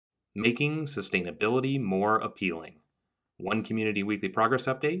Making sustainability more appealing. One Community Weekly Progress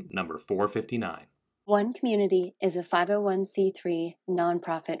Update, number 459. One Community is a 501c3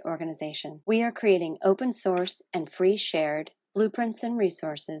 nonprofit organization. We are creating open source and free shared blueprints and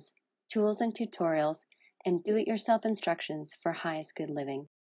resources, tools and tutorials, and do-it-yourself instructions for highest good living.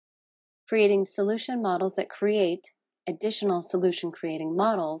 Creating solution models that create additional solution creating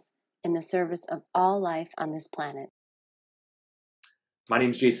models in the service of all life on this planet. My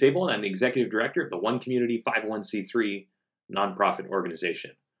name is Jay Sable, and I'm the Executive Director of the One Community 501c3 nonprofit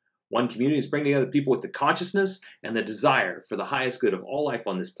organization. One Community is bringing together people with the consciousness and the desire for the highest good of all life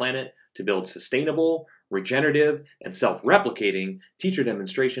on this planet to build sustainable, regenerative, and self-replicating teacher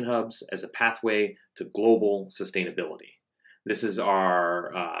demonstration hubs as a pathway to global sustainability. This is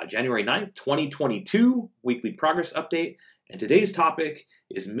our January 9th, 2022 weekly progress update, and today's topic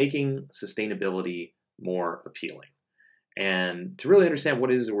is making sustainability more appealing. And to really understand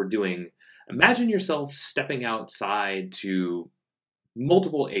what it is that we're doing, imagine yourself stepping outside to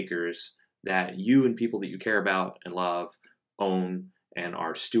multiple acres that you and people that you care about and love own and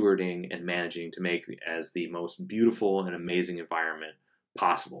are stewarding and managing to make as the most beautiful and amazing environment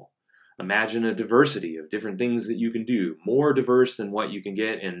possible. Imagine a diversity of different things that you can do, more diverse than what you can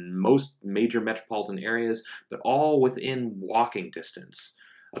get in most major metropolitan areas, but all within walking distance.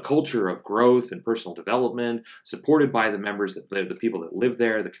 A culture of growth and personal development, supported by the members that live, the people that live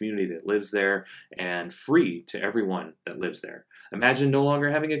there, the community that lives there, and free to everyone that lives there. Imagine no longer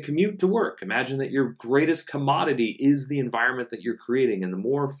having a commute to work. Imagine that your greatest commodity is the environment that you're creating, and the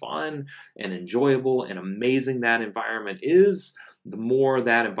more fun and enjoyable and amazing that environment is, the more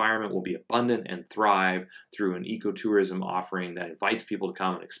that environment will be abundant and thrive through an ecotourism offering that invites people to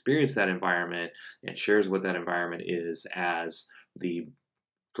come and experience that environment and shares what that environment is as the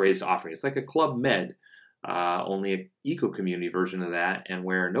greatest offering. It's like a Club Med, only an eco-community version of that, and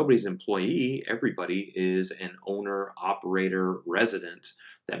where nobody's employee, everybody is an owner, operator, resident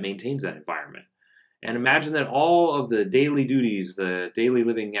that maintains that environment. And imagine that all of the daily duties, the daily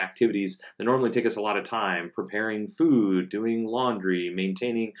living activities that normally take us a lot of time, preparing food, doing laundry,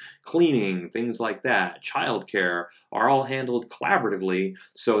 maintaining cleaning, things like that, childcare, are all handled collaboratively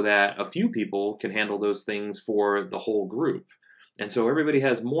so that a few people can handle those things for the whole group. And so everybody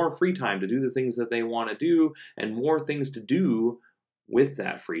has more free time to do the things that they want to do and more things to do with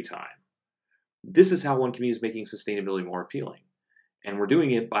that free time. This is how One Community is making sustainability more appealing. And we're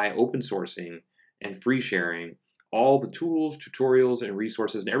doing it by open sourcing and free sharing all the tools, tutorials, and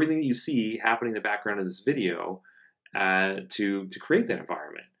resources and everything that you see happening in the background of this video to create that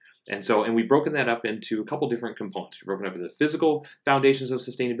environment. And we've broken that up into a couple different components. We've broken up into the physical foundations of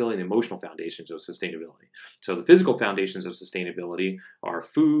sustainability and the emotional foundations of sustainability. So the physical foundations of sustainability are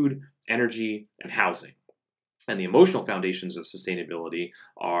food, energy, and housing. And the emotional foundations of sustainability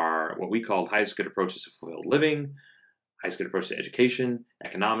are what we call highest good approaches to fulfilled living, highest good approach to education,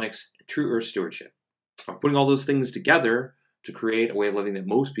 economics, and true earth stewardship. I'm putting all those things together to create a way of living that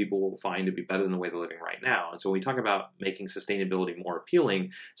most people will find to be better than the way they're living right now. And so when we talk about making sustainability more appealing,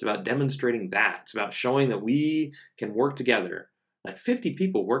 it's about demonstrating that. It's about showing that we can work together, like 50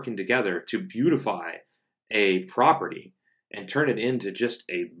 people working together to beautify a property and turn it into just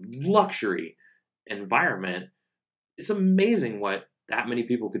a luxury environment. It's amazing what that many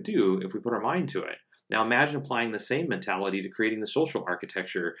people could do if we put our mind to it. Now imagine applying the same mentality to creating the social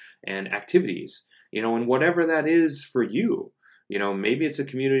architecture and activities, and whatever that is for you. Maybe it's a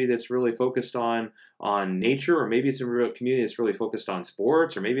community that's really focused on nature, or maybe it's a real community that's really focused on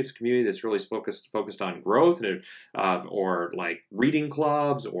sports, or maybe it's a community that's really focused on growth, or like reading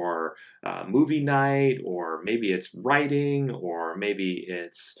clubs, or movie night, or maybe it's writing, or maybe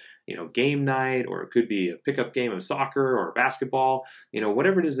it's game night, or it could be a pickup game of soccer or basketball.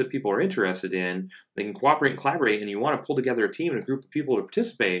 Whatever it is that people are interested in, they can cooperate and collaborate, and you want to pull together a team and a group of people to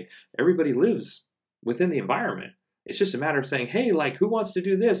participate. Everybody lives within the environment. It's just a matter of saying, hey, who wants to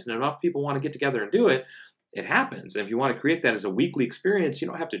do this? And enough people want to get together and do it. It happens. And if you want to create that as a weekly experience, you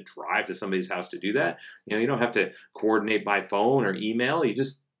don't have to drive to somebody's house to do that. You don't have to coordinate by phone or email. You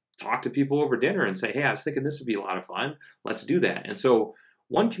just talk to people over dinner and say, hey, I was thinking this would be a lot of fun. Let's do that. And so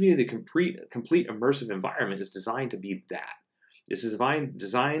One Community, the complete immersive environment, is designed to be that. This is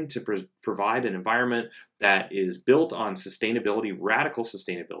designed to provide an environment that is built on sustainability, radical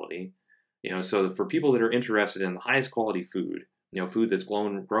sustainability. So for people that are interested in the highest quality food, food that's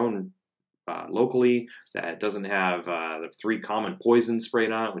grown locally, that doesn't have the 3 common poisons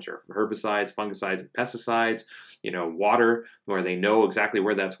sprayed on it, which are herbicides, fungicides, and pesticides. Water where they know exactly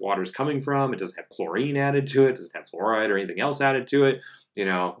where that water is coming from. It doesn't have chlorine added to it. It doesn't have fluoride or anything else added to it.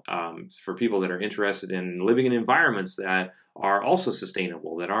 For people that are interested in living in environments that are also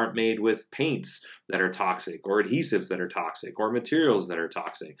sustainable, that aren't made with paints that are toxic, or adhesives that are toxic, or materials that are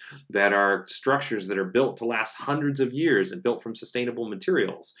toxic, that are structures that are built to last hundreds of years and built from sustainable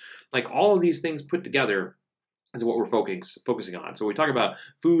materials. Like all of these things put together is what we're focusing on. So we talk about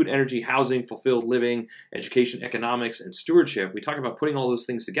food, energy, housing, fulfilled living, education, economics, and stewardship. We talk about putting all those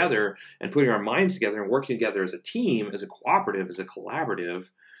things together and putting our minds together and working together as a team, as a cooperative, as a collaborative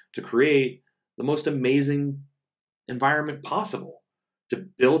to create the most amazing environment possible, to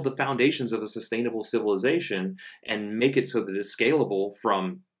build the foundations of a sustainable civilization and make it so that it's scalable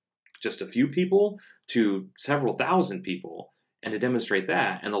from just a few people to several thousand people, and to demonstrate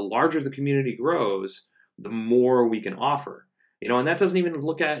that. And the larger the community grows, the more we can offer. And that doesn't even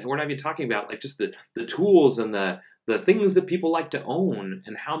look at, we're not even talking about like just the tools and the things that people like to own,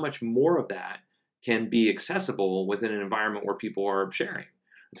 and how much more of that can be accessible within an environment where people are sharing.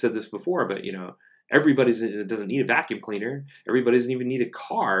 I've said this before, but everybody doesn't need a vacuum cleaner. Everybody doesn't even need a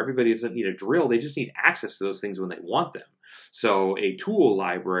car. Everybody doesn't need a drill. They just need access to those things when they want them. So a tool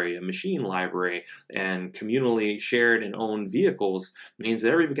library, a machine library, and communally shared and owned vehicles means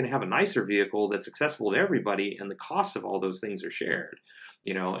that everybody can have a nicer vehicle that's accessible to everybody, and the costs of all those things are shared.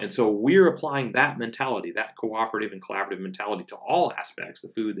 And so we're applying that mentality, that cooperative and collaborative mentality, to all aspects, the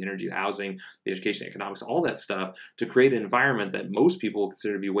food, the energy, the housing, the education, economics, all that stuff, to create an environment that most people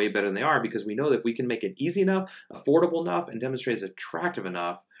consider to be way better than they are, because we know that if we can make it easy enough, affordable enough, and demonstrate as attractive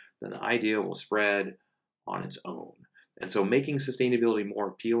enough, then the idea will spread on its own. And so making sustainability more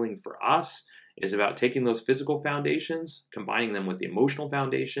appealing for us is about taking those physical foundations, combining them with the emotional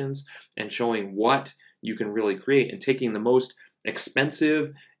foundations, and showing what you can really create, and taking the most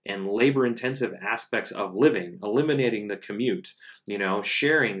expensive and labor-intensive aspects of living, eliminating the commute,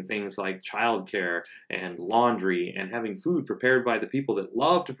 sharing things like childcare and laundry, and having food prepared by the people that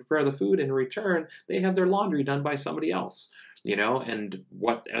love to prepare the food, and in return, they have their laundry done by somebody else. And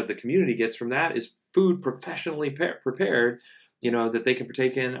what the community gets from that is food professionally prepared, that they can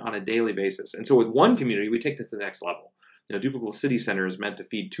partake in on a daily basis. And so with one community, we take this to the next level. Duplicable City Center is meant to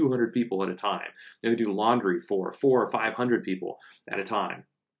feed 200 people at a time. They can do laundry for 400 or 500 people at a time.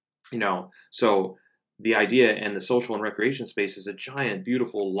 So the idea and the social and recreation space is a giant,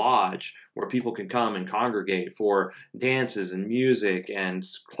 beautiful lodge where people can come and congregate for dances and music and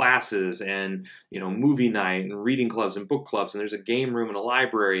classes and, movie night and reading clubs and book clubs. And there's a game room and a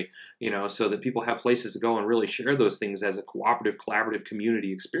library, so that people have places to go and really share those things as a cooperative, collaborative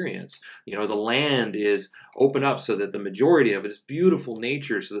community experience. The land is open up so that the majority of it is beautiful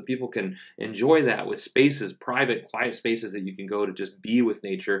nature, so that people can enjoy that with spaces, private, quiet spaces that you can go to just be with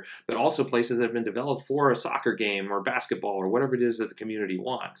nature, but also places that have been developed for a soccer game or basketball or whatever it is that the community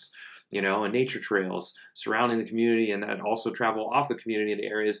wants. And nature trails surrounding the community, and that also travel off the community into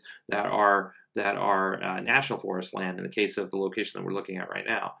areas that are national forest land in the case of the location that we're looking at right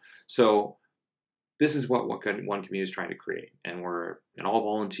now. So this is what one community is trying to create. And we're an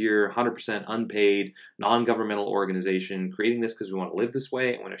all-volunteer, 100% unpaid, non-governmental organization creating this because we want to live this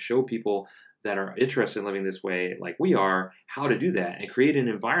way and want to show people that are interested in living this way like we are, how to do that, and create an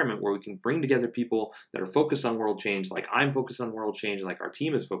environment where we can bring together people that are focused on world change, like I'm focused on world change, like our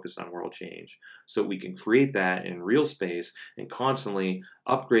team is focused on world change, so we can create that in real space and constantly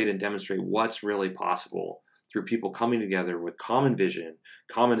upgrade and demonstrate what's really possible through people coming together with common vision,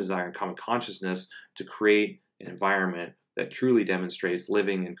 common desire, and common consciousness to create an environment that truly demonstrates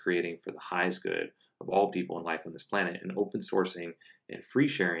living and creating for the highest good of all people and life on this planet, and open sourcing and free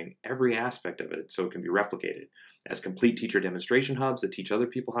sharing every aspect of it so it can be replicated as complete teacher demonstration hubs that teach other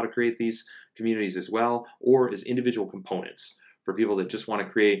people how to create these communities as well, or as individual components for people that just want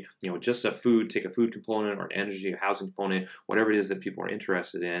to create, just take a food component or an energy or housing component, whatever it is that people are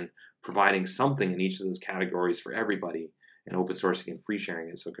interested in, providing something in each of those categories for everybody, and open sourcing and free sharing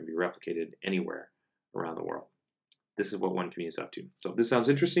it so it can be replicated anywhere around the world. This is what one community is up to. So if this sounds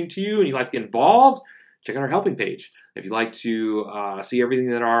interesting to you and you'd like to get involved, check out our helping page. If you'd like to see everything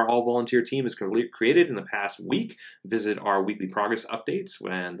that our all-volunteer team has created in the past week, visit our weekly progress updates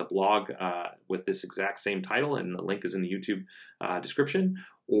and the blog with this exact same title, and the link is in the YouTube description.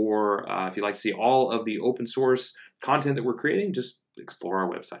 Or if you'd like to see all of the open source content that we're creating, just explore our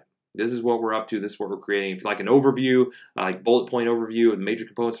website. This is what we're up to. This is what we're creating. If you'd like an overview, like bullet point overview of the major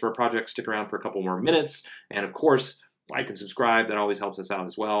components of our project, stick around for a couple more minutes. And of course, like and subscribe. That always helps us out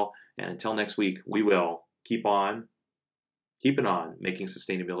as well. And until next week, we will keep on keeping on making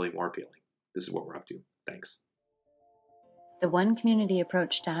sustainability more appealing. this is what we're up to. Thanks. The one community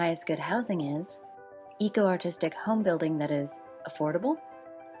approach to highest good housing is eco-artistic home building that is affordable,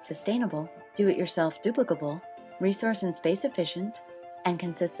 sustainable, do-it-yourself duplicable, resource and space efficient, and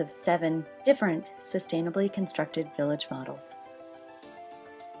consists of 7 different sustainably constructed village models.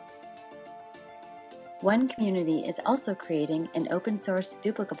 One Community is also creating an open-source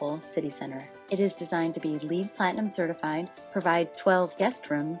duplicable city center. It is designed to be LEED Platinum certified, provide 12 guest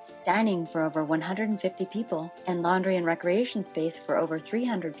rooms, dining for over 150 people, and laundry and recreation space for over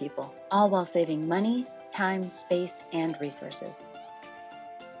 300 people, all while saving money, time, space, and resources.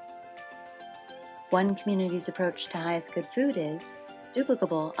 One Community's approach to highest good food is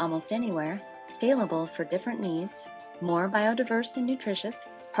duplicable almost anywhere, scalable for different needs, more biodiverse and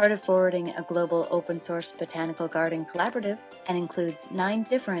nutritious, part of forwarding a global open-source botanical garden collaborative, and includes 9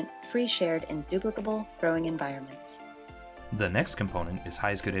 different free, shared, and duplicable growing environments. The next component is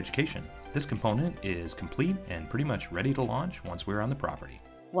highest good education. This component is complete and pretty much ready to launch once we're on the property.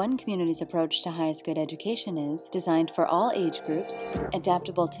 One Community's approach to highest good education is designed for all age groups,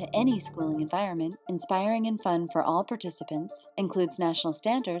 adaptable to any schooling environment, inspiring and fun for all participants, includes national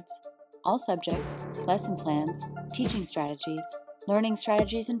standards, all subjects, lesson plans, teaching strategies, learning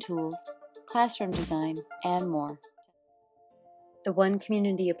strategies and tools, classroom design, and more. The One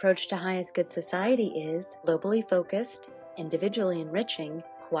Community approach to highest good society is globally focused, individually enriching,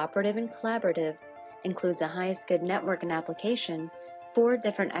 cooperative and collaborative, includes a highest good network and application, 4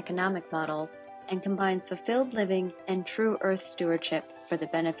 different economic models, and combines fulfilled living and true earth stewardship for the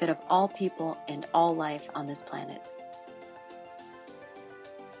benefit of all people and all life on this planet.